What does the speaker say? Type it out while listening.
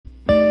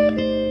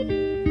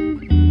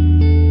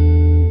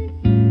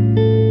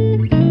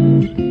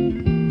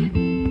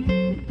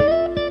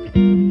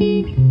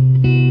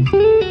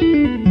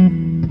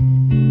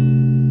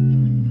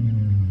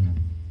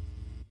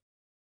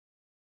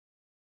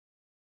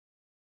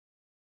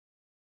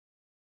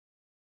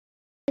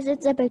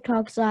It's Epic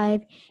Talks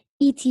Live,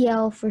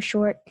 ETL for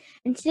short,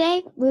 and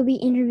today we'll be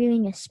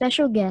interviewing a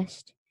special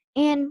guest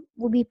and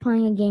we'll be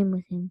playing a game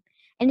with him.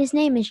 And his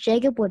name is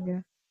Jacob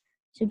Woodruff.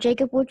 So,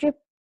 Jacob Woodruff,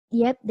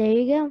 yep, there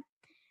you go. Hey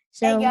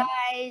So,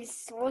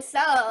 guys, what's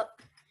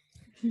up?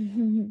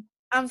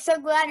 I'm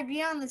so glad to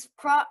be on this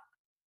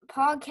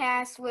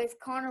podcast with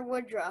Connor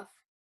Woodruff.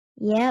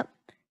 yep,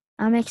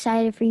 I'm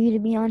excited for you to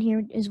be on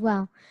here as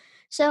well.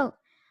 So,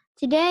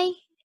 today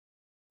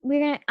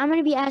I'm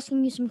gonna be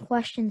asking you some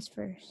questions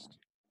first.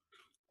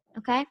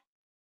 Okay?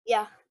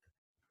 Yeah.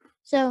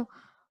 So,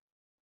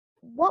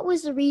 what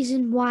was the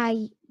reason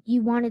why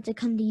you wanted to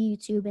come to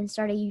YouTube and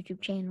start a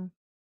YouTube channel?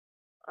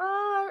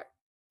 I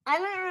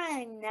don't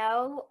really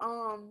know.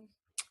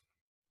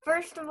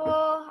 First of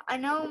all, I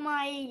know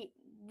my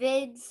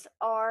vids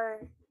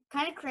are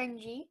kind of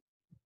cringy,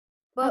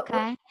 but with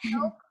Okay. the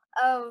help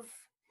of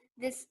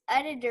this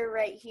editor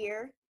right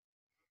here,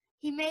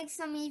 he makes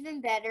them even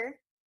better.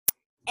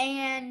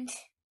 And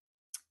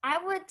I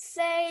would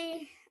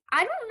say,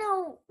 I don't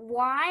know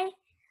why.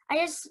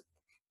 I just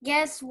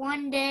guess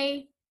one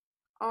day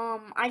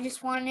I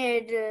just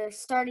wanted to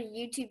start a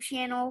YouTube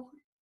channel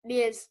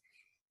because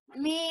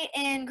me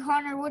and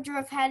Connor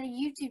Woodruff had a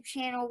YouTube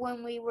channel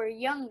when we were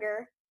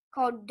younger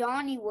called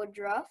Donnie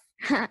Woodruff.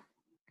 And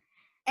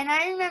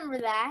I remember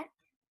that.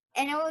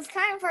 And it was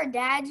kind of our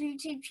dad's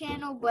YouTube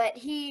channel, but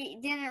he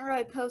didn't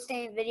really post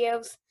any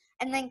videos.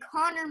 And then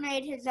Connor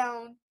made his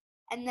own.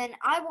 And then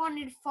I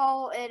wanted to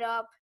follow it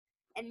up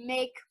and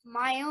make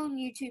my own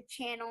YouTube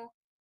channel.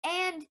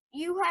 And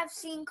you have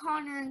seen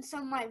Connor in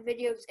some of my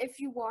videos if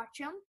you watch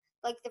them.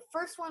 Like the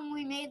first one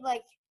we made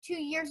like 2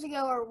 years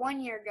ago or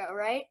 1 year ago,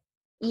 right?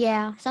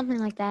 Yeah, something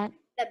like that.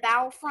 The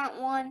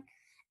Battlefront one.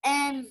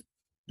 And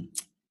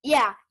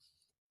yeah.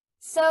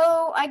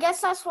 So I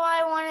guess that's why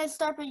I wanted to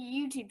start a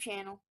YouTube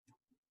channel.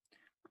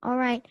 All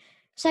right.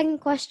 Second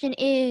question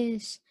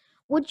is,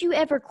 would you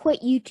ever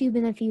quit YouTube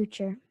in the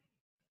future?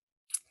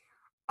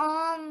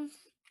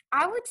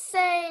 I would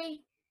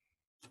say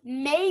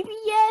maybe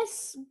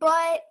yes,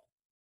 but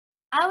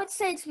I would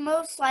say it's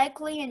most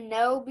likely a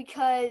no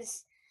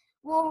because,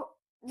 well,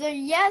 the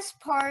yes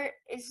part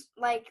is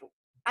like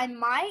I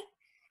might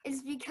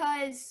is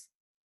because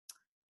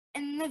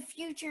in the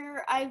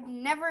future I've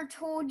never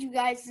told you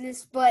guys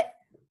this, but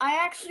I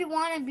actually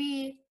want to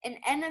be an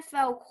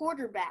NFL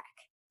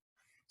quarterback.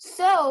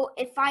 So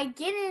if I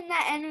get in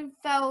that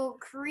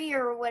NFL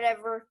career or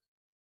whatever,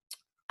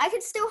 I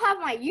could still have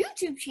my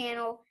YouTube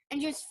channel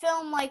and just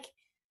film like,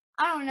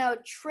 I don't know,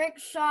 trick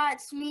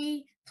shots,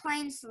 me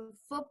playing some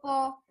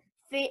football,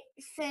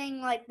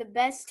 facing like the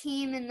best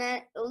team in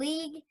that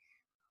league,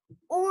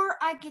 or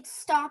I could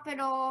stop it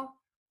all.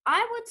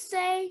 I would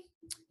say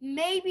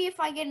maybe if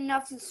I get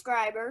enough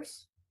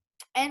subscribers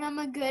and I'm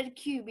a good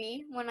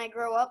QB when I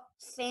grow up,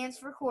 stands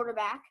for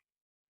quarterback,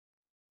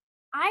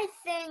 I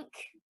think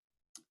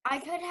I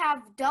could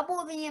have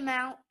double the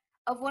amount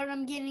of what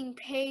I'm getting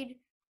paid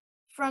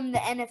from the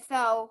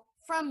NFL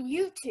from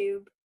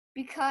YouTube,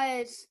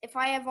 because if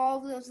I have all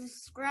those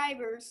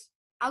subscribers,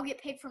 I'll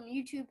get paid from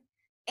YouTube,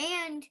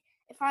 and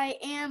if I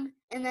am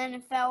in the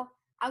NFL,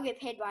 I'll get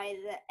paid by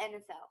the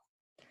NFL.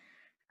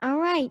 All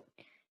right.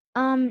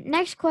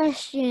 Next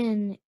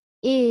question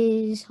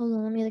is, hold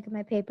on, let me look at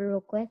my paper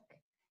real quick.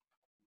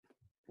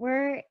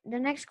 The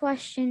next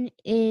question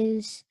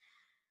is,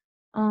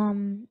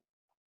 what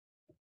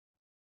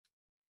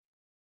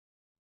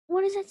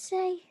does it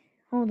say?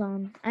 Hold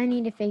on, I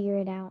need to figure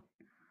it out.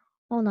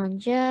 Hold on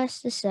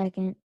just a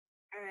second.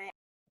 All right.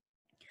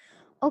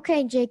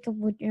 Okay, Jacob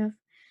Woodruff.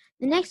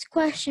 The next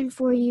question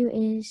for you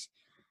is,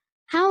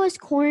 how has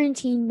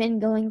quarantine been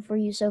going for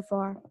you so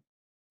far?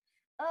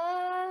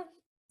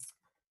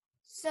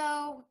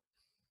 So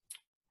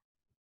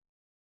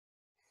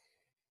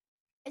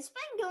it's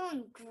been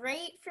going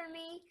great for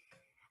me.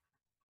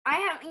 I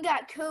haven't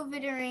got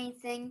COVID or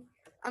anything.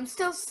 I'm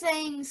still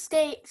saying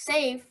stay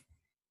safe,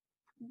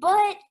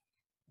 but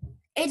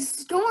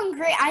it's going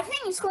great. I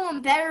think it's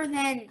going better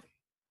than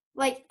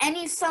like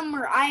any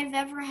summer I've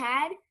ever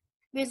had,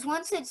 because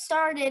once it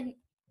started,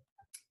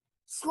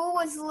 school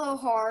was a little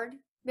hard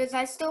because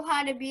I still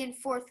had to be in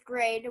 4th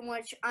grade, in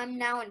which I'm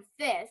now in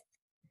 5th.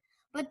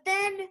 But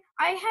then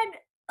I had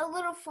a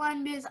little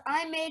fun because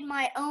I made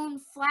my own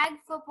flag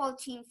football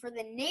team for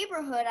the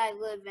neighborhood I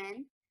live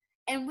in,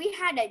 and we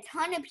had a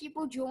ton of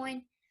people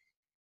join.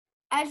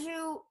 As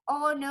you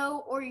all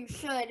know, or you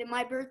should,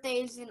 my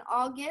birthday is in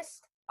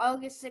August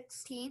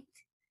 16th,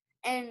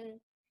 and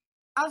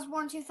I was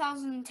born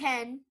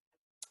 2010,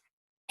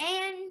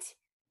 and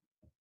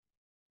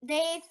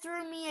they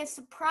threw me a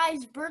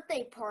surprise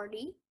birthday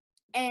party,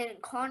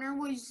 and Connor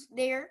was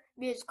there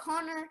because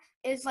Connor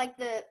is like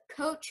the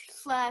coach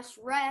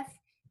 / ref,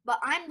 but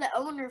I'm the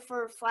owner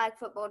for a flag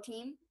football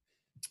team.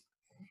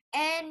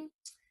 And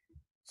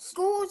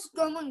school's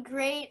going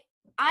great.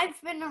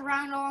 I've been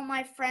around all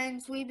my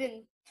friends. We've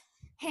been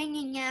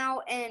hanging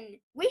out, and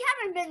we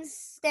haven't been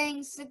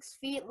staying 6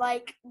 feet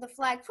like the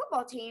flag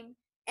football team,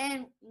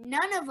 and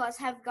none of us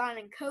have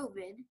gotten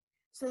COVID,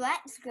 so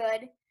that's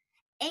good.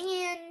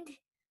 And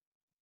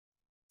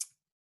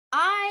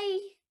I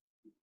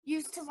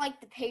used to like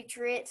the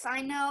Patriots.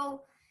 I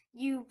know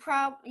you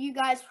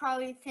guys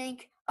probably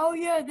think, oh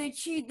yeah, they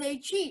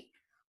cheat.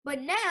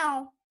 But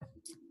now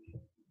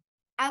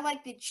I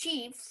like the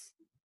Chiefs,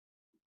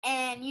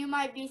 and you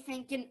might be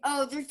thinking,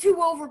 oh, they're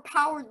too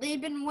overpowered. They've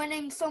been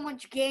winning so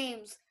much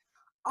games.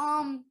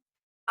 I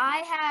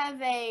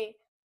have a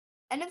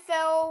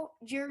NFL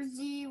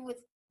jersey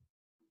with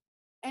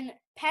an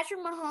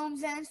Patrick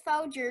Mahomes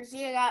NFL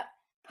jersey. I got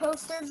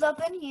posters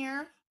up in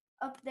here,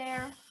 up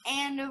there,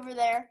 and over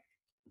there.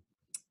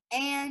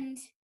 And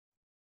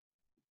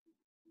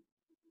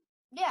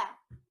yeah,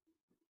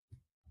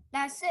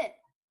 that's it,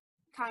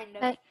 kind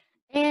of. Okay.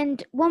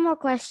 And one more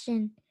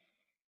question,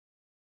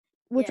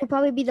 which Yeah. will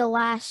probably be the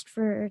last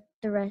for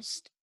the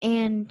rest.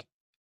 And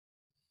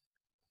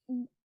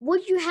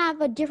would you have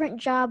a different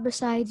job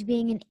besides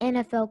being an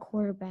NFL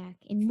quarterback?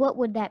 And what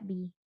would that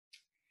be?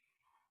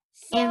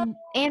 So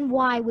And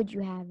why would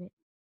you have it?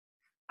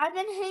 I've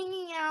been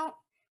hanging out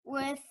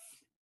with.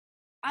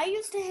 I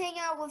used to hang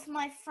out with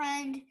my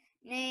friend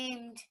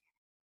named.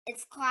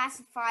 It's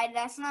classified.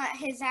 That's not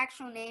his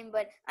actual name,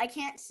 but I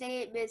can't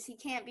say it because he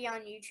can't be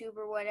on YouTube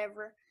or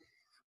whatever.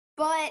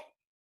 But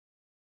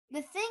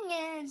the thing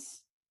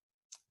is,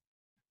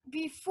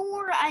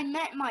 before I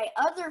met my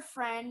other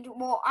friend,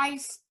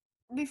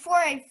 before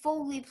I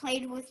fully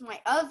played with my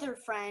other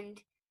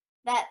friend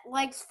that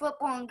likes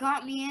football and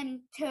got me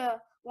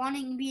into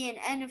wanting to be an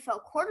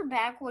NFL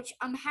quarterback, which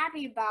I'm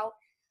happy about,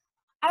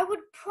 I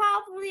would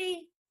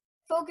probably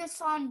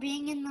focus on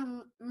being in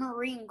the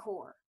Marine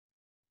Corps.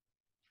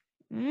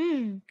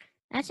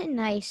 That's a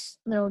nice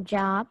little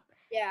job.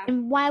 Yeah.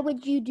 And why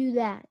would you do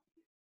that?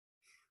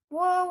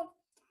 Well,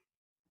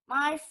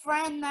 my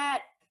friend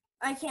that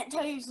I can't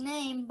tell you his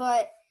name,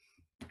 but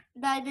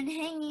that I've been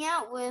hanging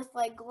out with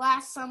like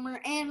last summer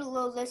and a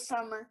little this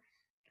summer,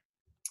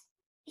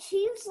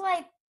 he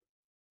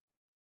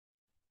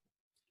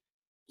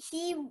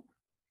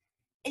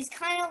is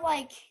kind of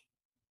like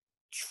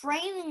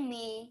training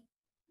me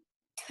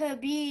to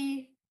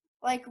be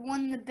like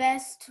one of the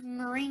best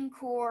Marine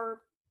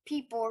Corps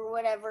people or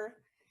whatever.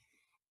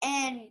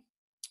 And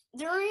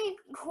the Marine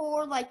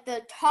Corps, like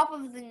the top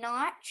of the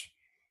notch,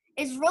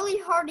 is really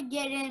hard to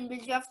get in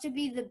because you have to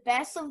be the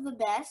best of the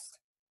best.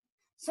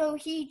 So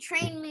he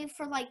trained me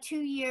for like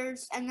 2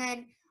 years, and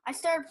then I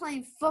started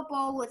playing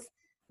football with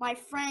my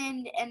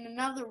friend and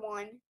another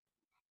one.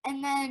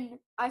 And then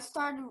I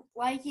started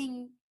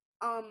liking,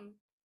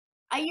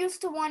 I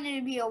used to want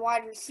to be a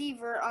wide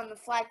receiver on the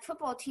flag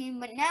football team,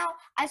 but now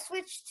I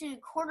switched to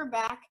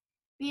quarterback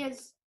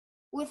because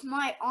with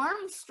my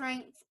arm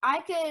strength,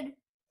 I could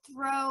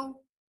throw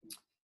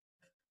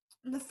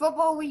the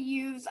football we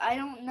use. I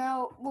don't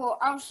know. Well,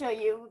 I'll show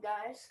you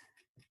guys.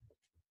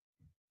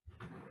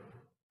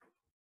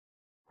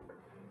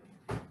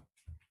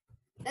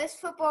 This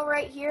football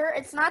right here,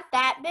 it's not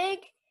that big,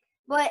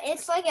 but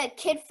it's like a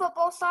kid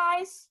football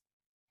size.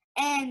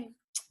 And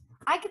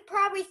I could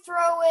probably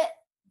throw it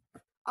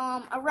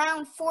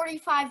around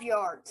 45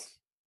 yards.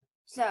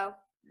 So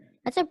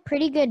That's a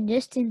pretty good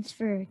distance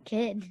for a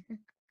kid.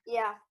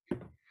 yeah.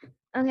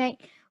 Okay,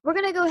 we're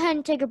going to go ahead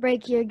and take a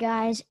break here,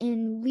 guys,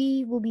 and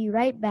we will be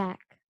right back.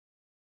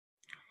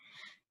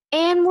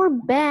 And we're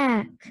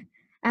back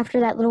after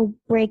that little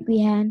break we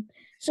had.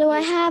 So I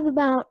have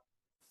about,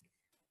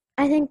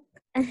 I think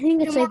it's Two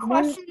more like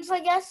one. questions, I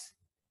guess.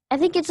 I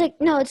think it's like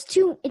no, it's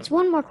two. It's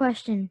one more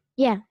question.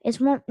 Yeah, it's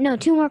one. No,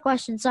 two more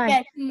questions. Sorry.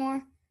 Yeah, two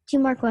more. Two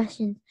more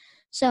questions.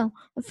 So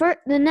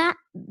the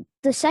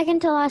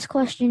second to last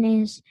question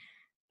is,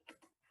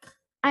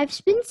 I've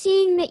been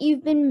seeing that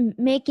you've been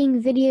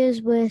making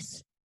videos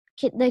with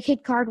the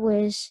Kid Card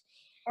Wiz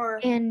Or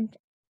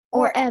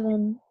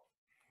Evan,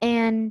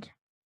 and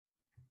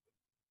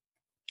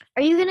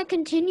are you gonna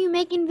continue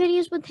making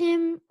videos with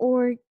him,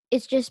 or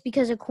it's just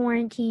because of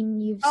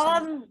quarantine you've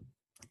stopped?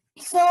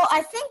 So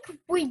I think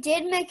we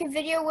did make a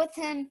video with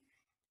him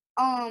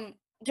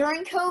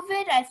during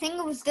COVID. I think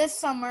it was this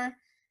summer.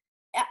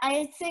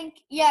 I think,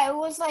 yeah, it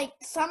was like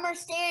summer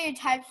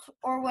stereotypes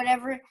or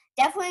whatever.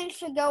 Definitely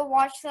should go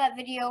watch that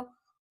video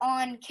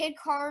on Kid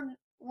Card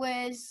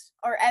Wiz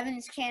or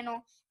Evan's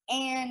channel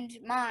and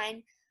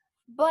mine.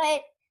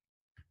 But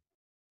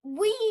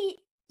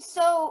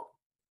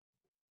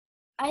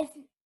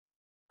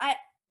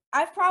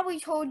I've probably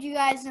told you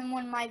guys in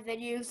one of my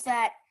videos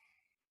that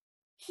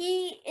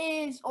he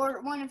is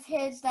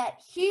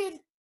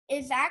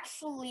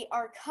actually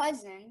our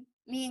cousin,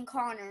 me and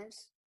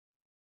Connor's,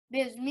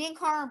 because me and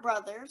Connor are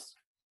brothers.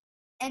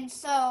 And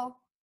so,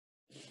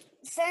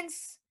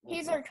 since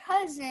he's our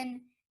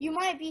cousin, you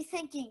might be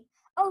thinking,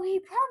 oh, he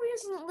probably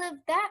doesn't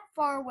live that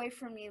far away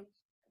from you.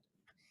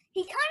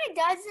 He kind of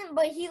doesn't,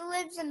 but he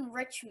lives in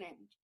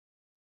Richmond.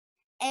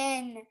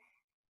 And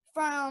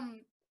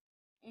from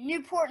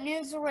Newport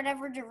News or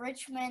whatever to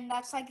Richmond,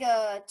 that's like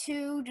a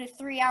 2 to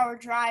 3 hour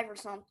drive or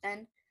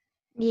something.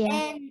 Yeah.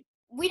 And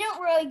we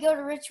don't really go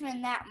to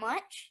Richmond that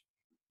much.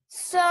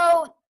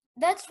 So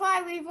that's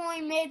why we've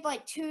only made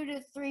like 2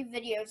 to 3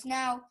 videos.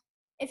 Now,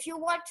 if you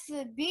watch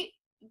the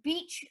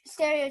beach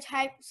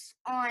stereotypes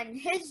on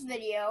his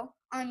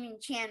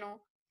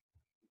channel,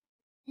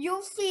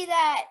 you'll see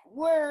that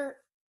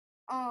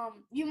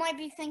you might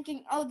be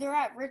thinking, oh, they're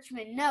at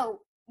Richmond. No,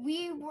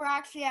 we were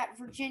actually at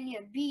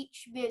Virginia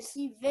Beach because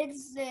he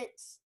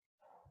visits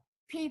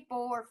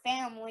people or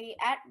family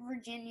at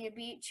Virginia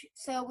Beach.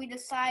 So we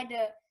decided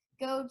to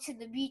go to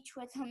the beach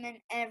with him and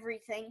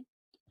everything.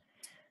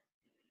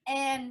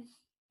 And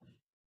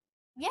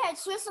yeah,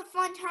 it's just a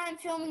fun time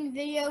filming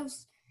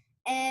videos.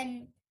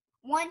 And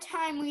one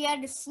time we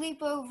had to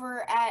sleep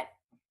over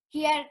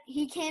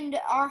he came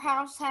to our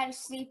house, had a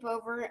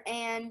sleepover,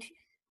 and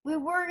we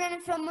were gonna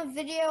film a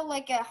video,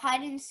 like a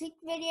hide and seek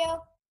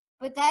video,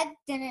 but that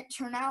didn't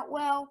turn out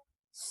well.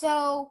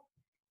 So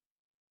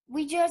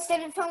we just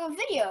didn't film a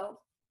video.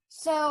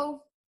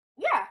 So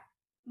yeah,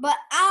 but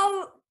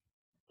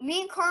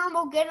me and Carmen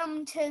will get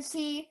him to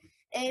see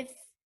if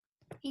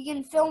he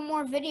can film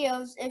more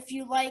videos if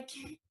you like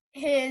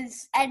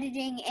his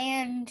editing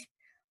and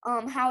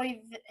how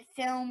he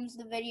films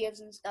the videos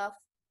and stuff.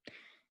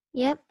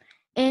 Yep.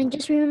 And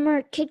just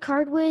remember, Kid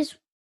Cardwiz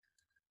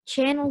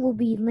channel will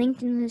be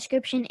linked in the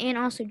description, and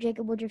also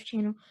Jacob Woodruff's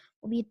channel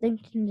will be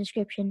linked in the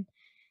description.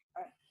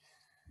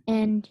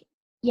 And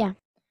yeah.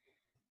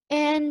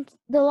 And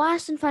the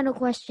last and final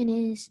question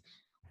is,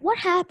 what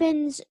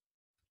happens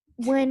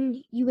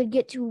when you would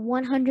get to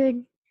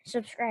 100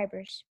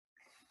 subscribers?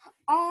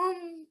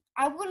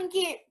 I wouldn't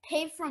get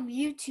paid from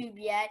YouTube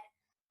yet,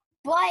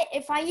 but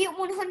if I get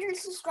 100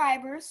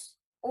 subscribers,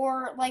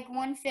 or like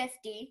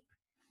 150,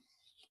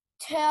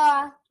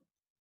 to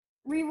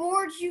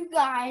reward you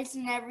guys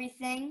and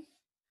everything,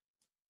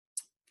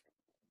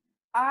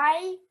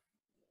 I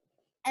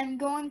am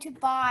going to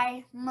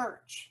buy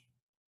merch.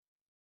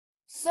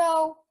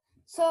 So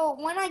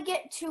when I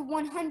get to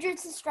 100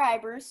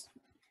 subscribers,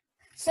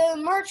 so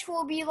merch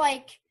will be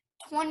like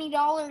 $20,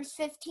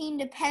 $15,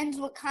 depends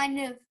what kind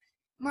of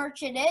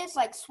merch it is.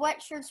 Like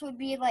sweatshirts would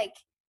be like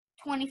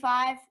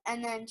 $25,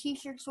 and then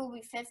t-shirts will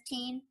be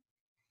 $15.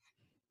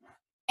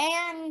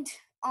 And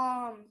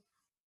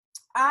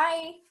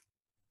I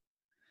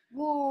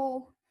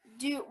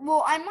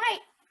might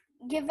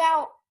give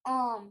out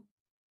I'm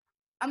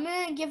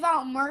gonna give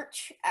out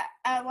merch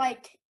at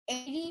like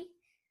 80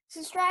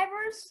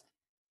 subscribers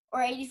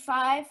or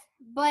 85,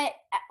 but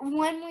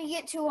when we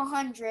get to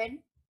 100,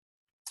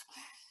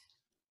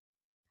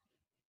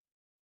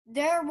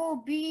 there will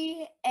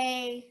be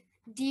a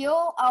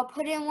deal. I'll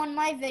put in one of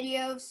my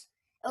videos.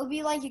 It'll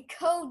be like a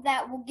code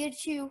that will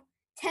get you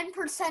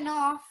 10%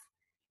 off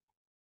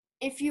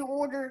if you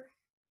order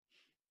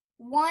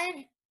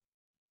one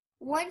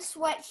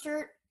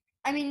sweatshirt.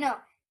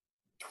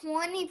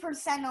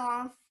 20%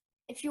 off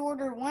if you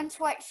order one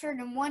sweatshirt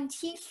and one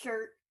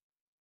t-shirt.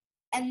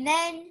 And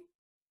then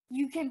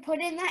you can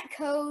put in that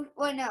code.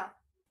 Well, no.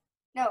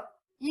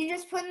 You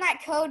just put in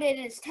that code. It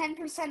is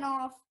 10%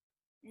 off.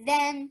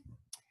 Then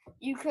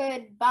you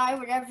could buy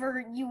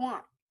whatever you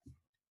want.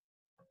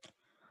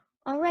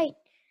 All right.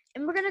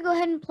 And we're going to go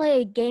ahead and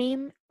play a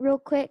game real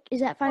quick.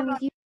 Is that fine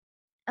with you?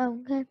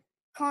 Oh, okay.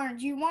 Connor,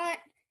 do you want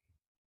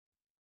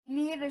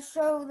me to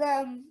show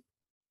them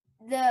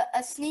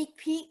a sneak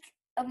peek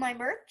of my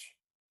merch?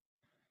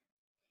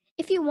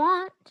 If you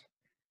want.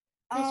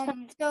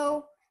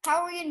 So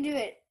how are we going to do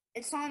it?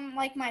 It's on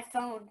like my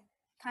phone,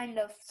 kind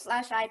of, /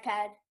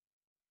 iPad.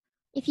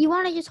 If you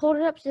want to just hold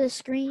it up to the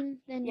screen,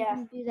 then Yeah.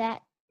 you can do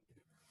that.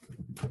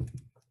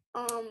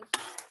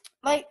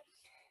 Like,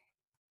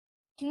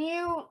 can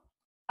you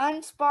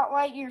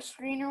unspotlight your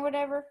screen or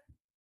whatever?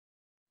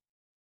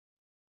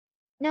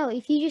 No,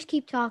 if you just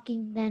keep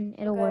talking, then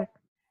it'll work.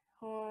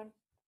 Hold on.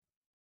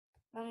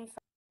 Let me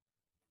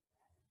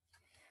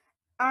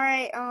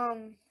Alright,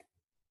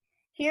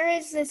 here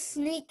is the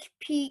sneak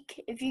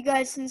peek, if you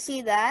guys can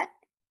see that.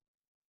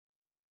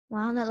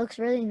 Wow, that looks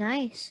really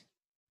nice.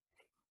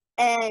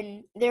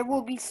 And there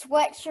will be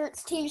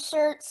sweatshirts,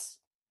 t-shirts.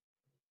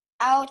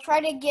 I'll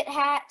try to get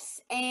hats,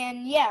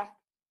 and yeah.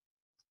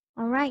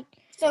 All right.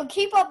 So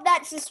keep up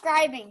that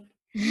subscribing.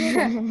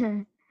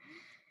 And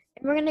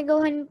we're going to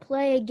go ahead and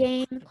play a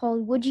game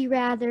called Would You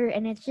Rather,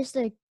 and it's just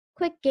a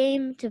quick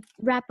game to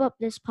wrap up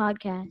this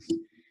podcast.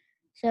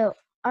 So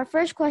our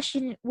first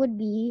question would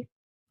be,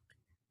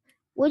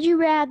 would you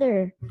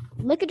rather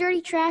lick a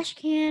dirty trash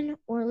can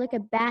or lick a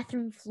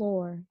bathroom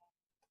floor?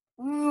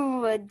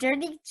 Ooh, a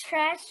dirty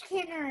trash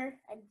can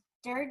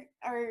or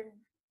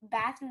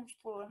bathroom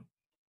floor?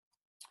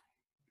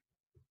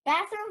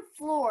 Bathroom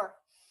floor.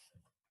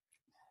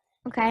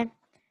 Okay.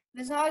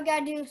 Because all I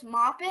gotta do is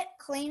mop it,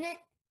 clean it,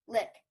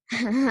 lick.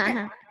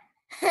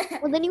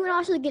 Well, then you would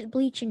also get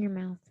bleach in your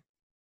mouth.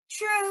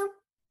 True.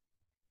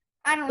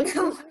 I don't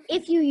know.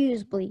 If you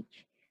use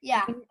bleach.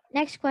 Yeah. Okay,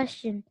 next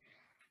question.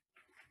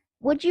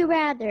 Would you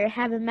rather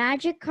have a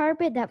magic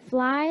carpet that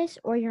flies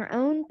or your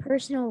own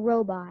personal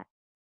robot?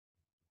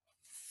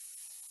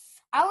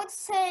 I would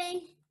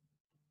say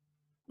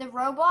the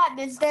robot,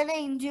 because then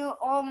they can do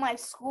all my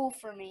school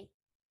for me.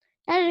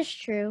 That is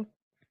true.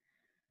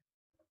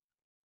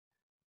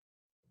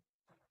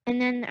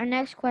 And then our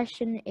next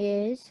question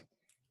is,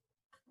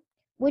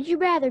 Would you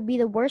rather be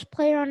the worst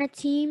player on a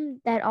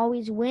team that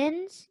always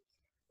wins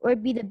or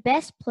be the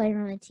best player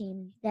on a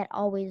team that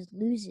always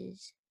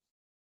loses?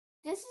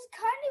 This is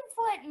kind of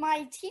what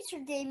my teacher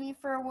gave me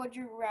for Would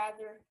You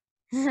Rather.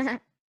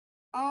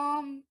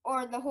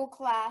 Or the whole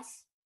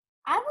class.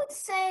 I would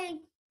say,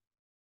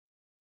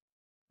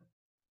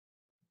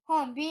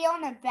 be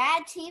on a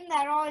bad team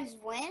that always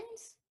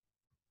wins?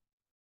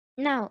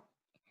 No,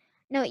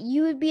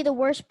 you would be the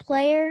worst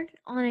player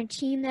on a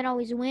team that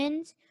always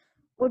wins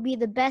or be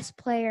the best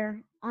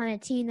player on a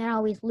team that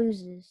always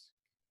loses.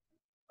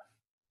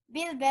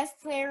 Be the best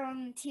player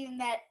on the team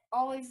that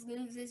always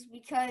loses,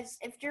 because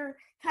if you're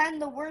kind of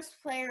the worst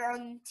player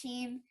on the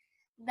team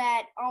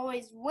that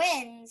always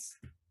wins,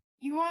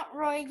 you won't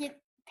really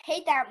get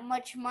paid that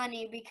much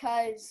money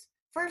because,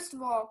 first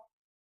of all,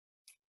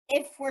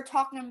 if we're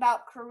talking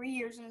about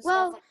careers and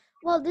stuff like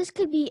Well, this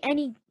could be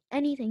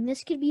anything.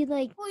 This could be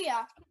like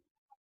yeah.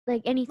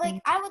 anything.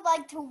 Like, I would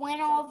like to win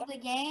all of the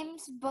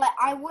games, but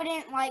I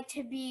wouldn't like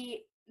to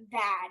be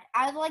bad.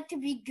 I'd like to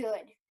be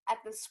good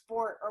at the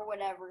sport or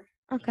whatever.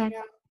 Okay. You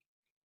know?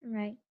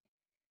 Right.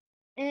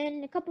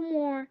 And a couple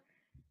more.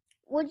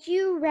 Would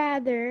you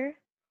rather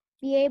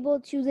be able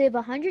to live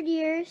 100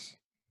 years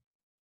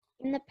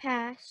in the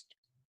past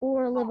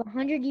or live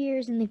 100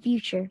 years in the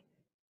future?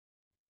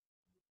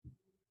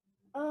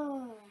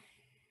 Oh.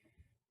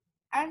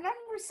 I remember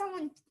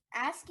someone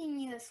asking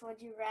me this,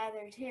 would you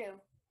rather, too.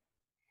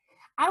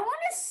 I want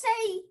to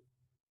say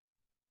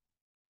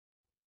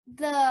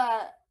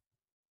the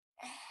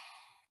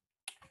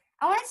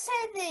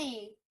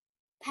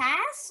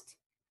past,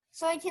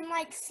 so I can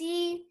like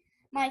see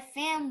my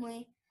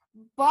family,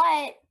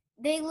 but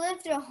they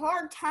lived a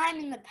hard time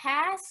in the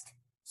past,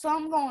 so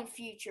I'm going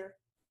future.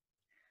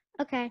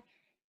 Okay.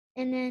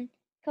 And then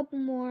a couple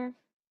more.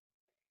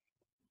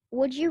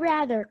 Would you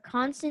rather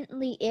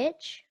constantly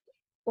itch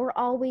or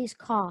always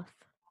cough?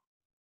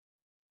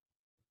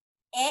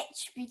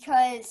 Itch,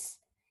 because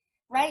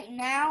right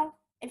now,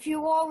 if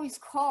you always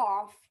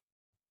cough,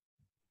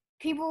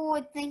 people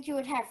would think you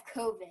would have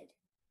COVID.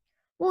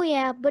 Well,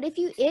 yeah, but if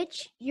you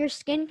itch, your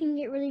skin can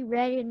get really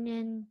red and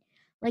then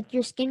like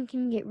your skin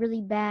can get really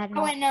bad.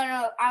 Oh wait,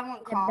 no, I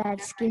won't cough. Bad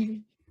No.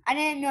 skin. I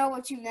didn't know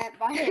what you meant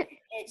by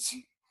itch.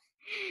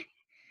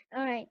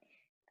 All right.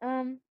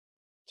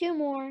 Two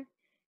more.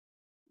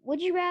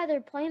 Would you rather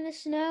play in the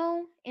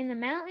snow in the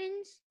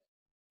mountains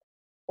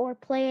or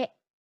play it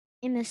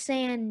in the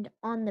sand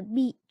on the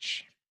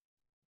beach?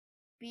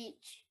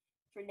 Beach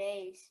for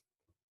days.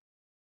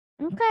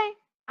 Okay.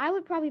 I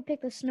would probably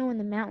pick the snow in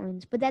the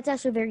mountains, but that's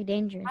also very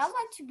dangerous. I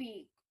like to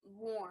be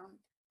warm.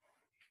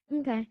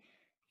 Okay.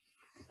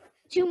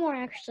 Two more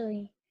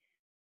actually.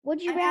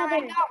 Would you And rather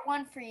I got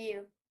one for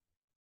you.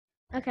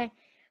 Okay.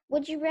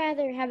 Would you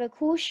rather have a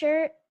cool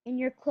shirt in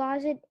your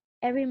closet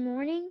every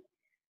morning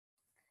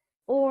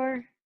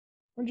or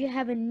would you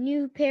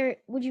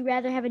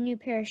rather have a new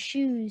pair of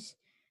shoes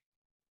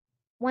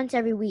once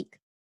every week?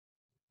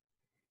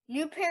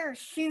 New pair of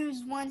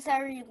shoes once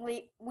every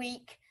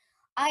week.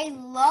 I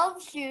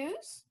love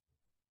shoes,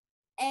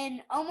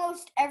 and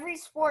almost every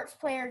sports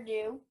player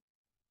do.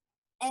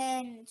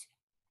 And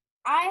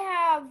I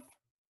have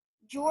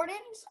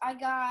Jordans. I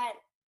got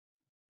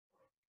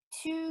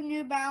 2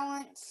 New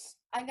Balance.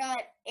 I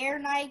got Air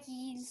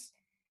Nikes,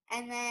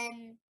 and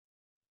then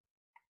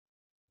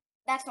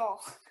that's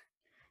all.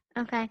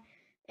 Okay.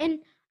 And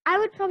I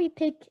would probably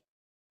pick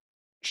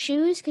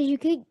shoes cuz you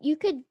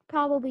could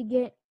probably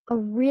get a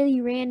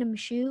really random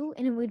shoe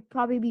and it would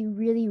probably be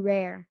really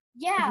rare.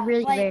 Yeah,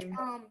 really like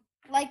rare.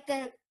 like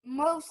the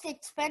most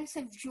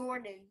expensive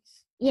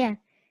Jordans. Yeah.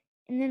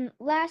 And then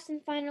last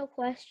and final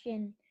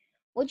question.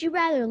 Would you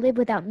rather live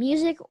without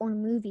music or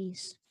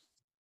movies?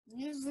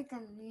 Music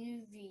or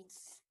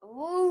movies?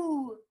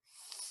 Ooh,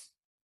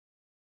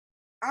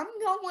 I'm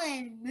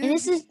going And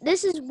movies.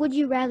 this is would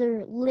you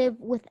rather live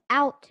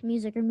without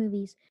music or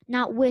movies,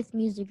 not with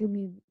music or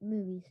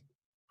movies?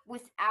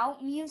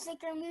 Without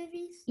music or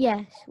movies?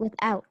 Yes,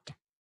 without.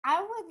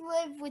 I would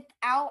live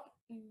without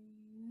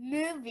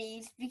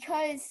movies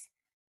because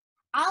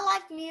I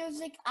like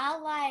music. I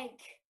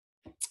like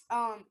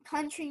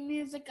country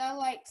music. I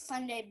like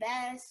Sunday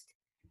Best.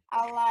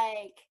 I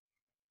like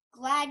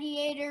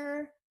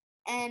Gladiator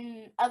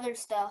and other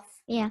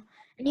stuff. Yeah.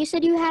 And you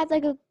said you had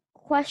like a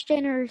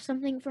question or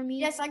something for me?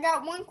 Yes, I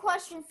got one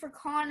question for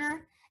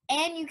Connor,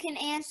 and you can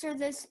answer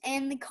this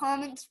in the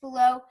comments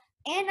below.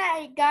 And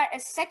I got a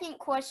second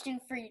question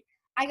for you.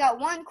 I got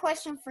one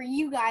question for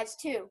you guys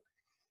too.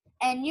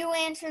 And you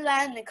answer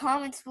that in the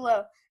comments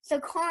below. So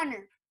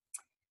Connor,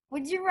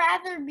 would you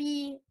rather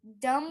be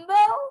Dumbo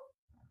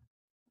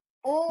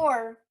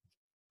or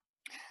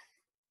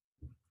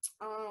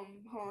hold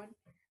on.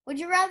 Would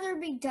you rather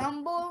be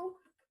Dumbo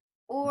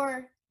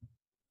or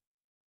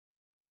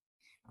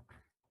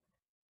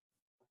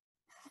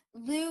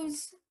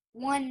lose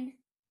 $1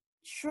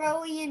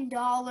 trillion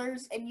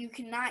and you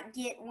cannot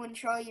get $1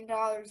 trillion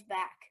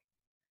back?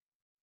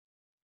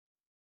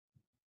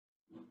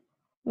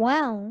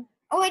 Wow.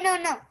 Oh wait,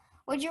 no.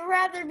 Would you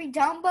rather be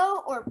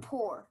Dumbo or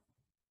poor?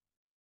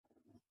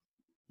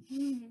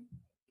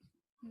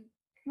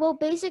 Well,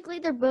 basically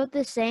they're both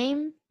the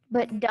same,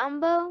 but Mhm.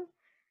 Dumbo,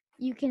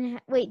 you can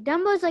wait.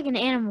 Dumbo's like an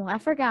animal. I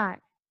forgot.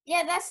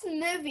 Yeah, that's the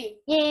movie.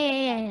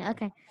 Yeah.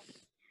 Okay.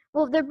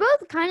 Well, they're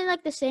both kind of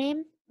like the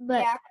same,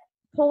 but Yeah.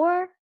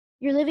 poor.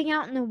 You're living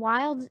out in the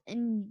wild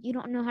and you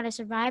don't know how to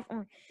survive,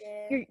 or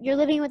Yeah. you're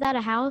living without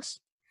a house.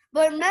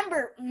 But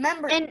remember,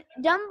 And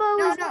Dumbo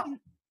no, is no.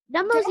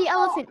 Dumbo's the Dumbo,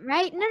 elephant,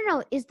 right?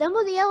 No. Is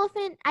Dumbo the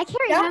elephant? I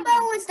can't remember.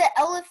 Dumbo is the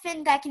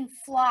elephant that can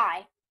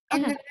fly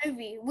in Okay. the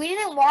movie. We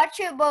didn't watch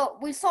it,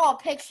 but we saw a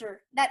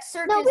picture. That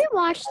circus. No, we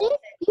watched it.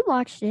 We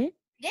watched it.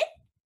 Did?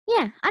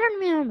 Yeah, I don't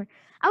remember.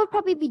 I would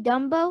probably be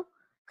Dumbo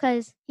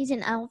because he's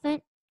an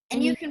elephant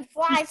And you can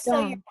fly he's so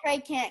your strong. prey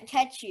can't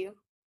catch you.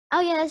 Oh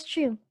yeah, that's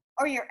true.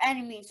 Or your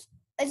enemies.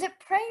 Is it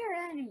prey or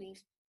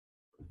enemies?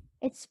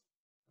 It's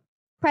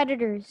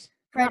predators,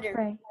 not Predator.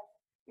 prey.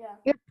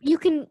 Yeah. You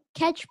can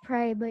catch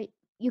prey, but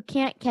you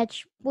can't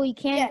catch. Well, you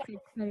can Yeah. catch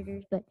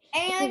predators, but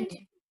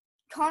And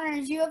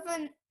Connor, do you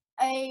have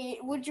a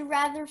would you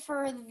rather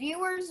for the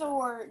viewers,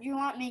 or do you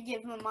want me to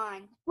give them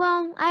mine?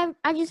 well,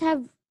 I just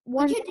have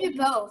one. We could do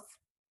both.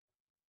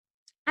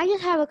 I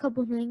just have a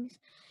couple things,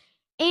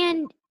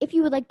 and if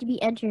you would like to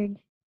be entered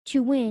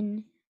to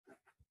win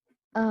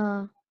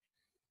a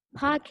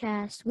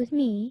podcast with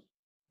me,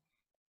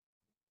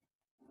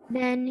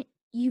 then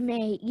you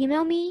may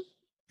email me,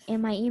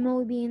 and my email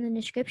will be in the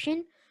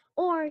description,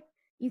 or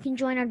you can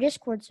join our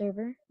Discord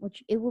server,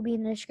 which it will be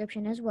in the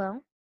description as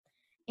well,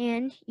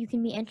 and you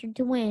can be entered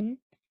to win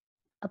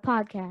a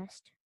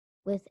podcast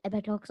with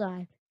Epic Talks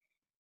Live.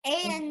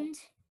 And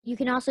you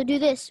can also do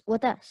this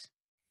with us.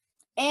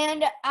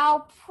 And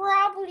I'll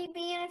probably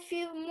be in a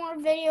few more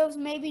videos,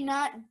 maybe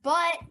not,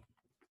 but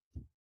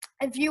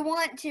if you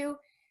want to,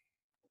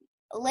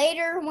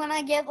 later when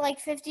I get like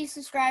 50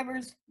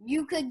 subscribers,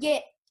 you could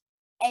get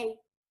a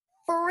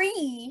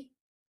free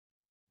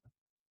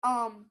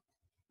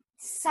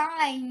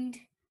signed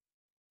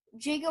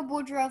Jacob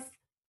Woodruff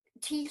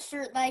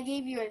t-shirt that I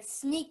gave you, a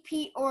sneak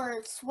peek or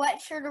a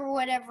sweatshirt or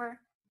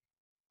whatever.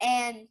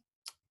 And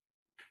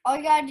all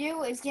you gotta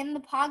do is get in the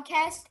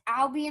podcast.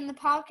 I'll be in the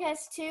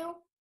podcast too.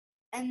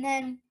 And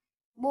then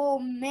we'll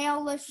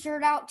mail the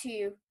shirt out to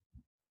you.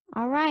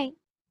 All right.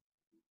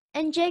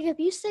 And Jacob,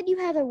 you said you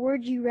had a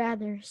would you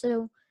rather,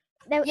 so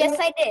yes,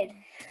 I did.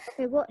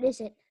 Okay, what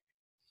is it?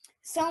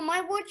 So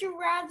my would you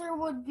rather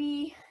would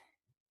be,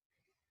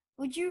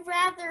 would you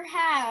rather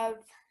have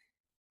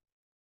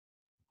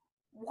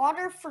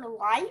water for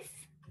life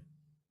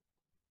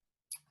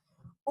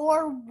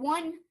or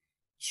 $1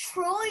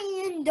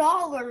 trillion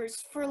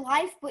for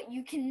life, but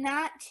you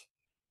cannot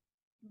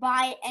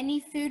buy any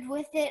food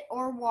with it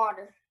or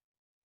water?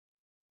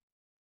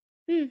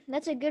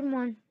 That's a good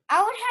one.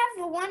 I would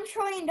have the $1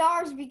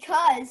 trillion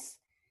because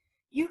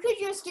you could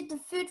just get the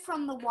food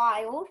from the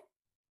wild,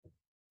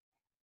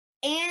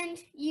 and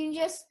you can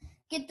just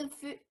get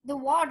the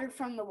water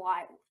from the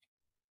wild.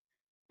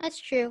 That's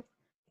true.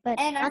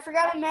 And I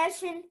forgot to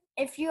mention,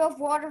 if you have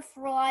water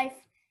for life,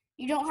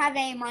 you don't have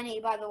any money,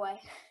 by the way.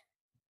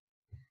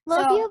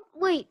 Well, so, if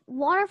you have,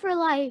 water for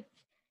life.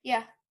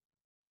 Yeah.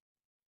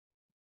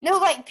 No,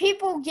 like,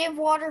 people give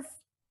water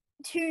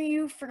to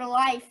you for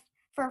life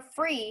for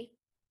free.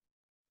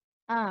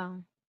 Oh.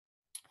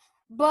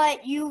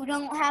 But you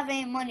don't have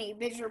any money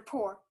because you're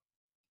poor.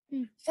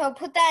 So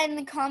put that in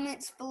the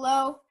comments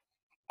below.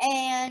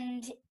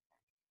 And,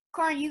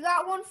 Connor, you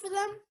got one for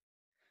them?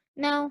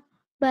 No,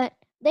 but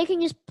they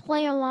can just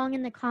play along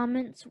in the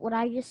comments what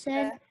I just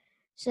said. Okay.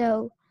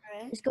 So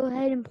just go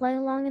ahead and play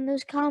along in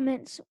those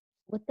comments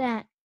with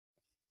that.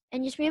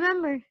 And just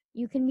remember,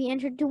 you can be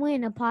entered to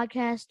win a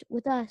podcast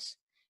with us.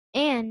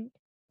 And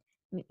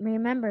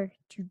remember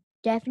to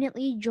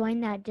definitely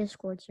join that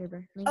Discord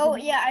server. Oh,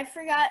 yeah, I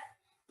forgot.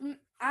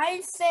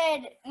 I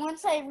said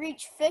once I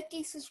reach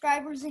 50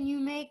 subscribers and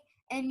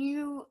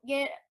you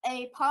get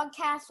a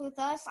podcast with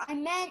us, I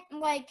meant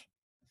like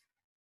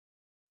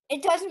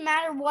it doesn't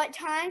matter what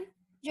time,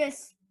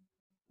 just,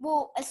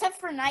 well, except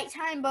for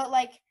nighttime, but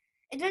like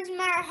it doesn't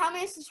matter how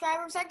many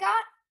subscribers I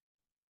got.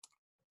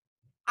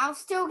 I'll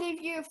still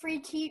give you a free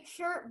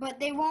t-shirt, but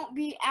they won't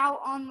be out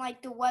on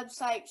like the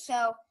website.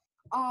 So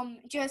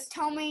just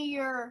tell me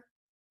your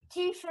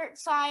t-shirt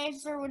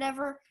size or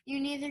whatever. You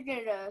can either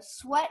get a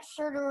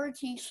sweatshirt or a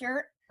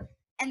t-shirt,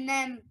 and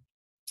then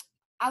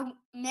I'll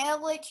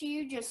mail it to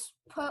you. Just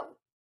put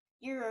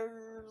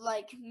your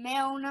like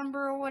mail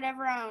number or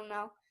whatever, I don't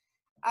know,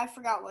 I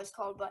forgot what it's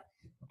called, but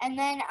and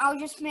then I'll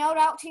just mail it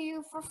out to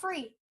you for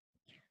free.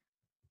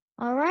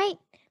 All right,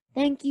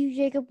 thank you,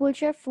 Jacob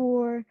Woodruff,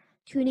 for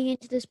tuning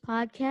into this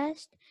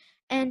podcast,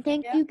 and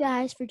thank you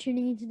guys for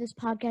tuning into this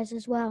podcast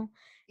as well.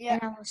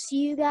 And I will see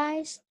you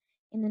guys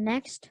in the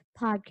next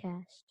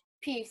podcast.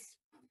 Peace.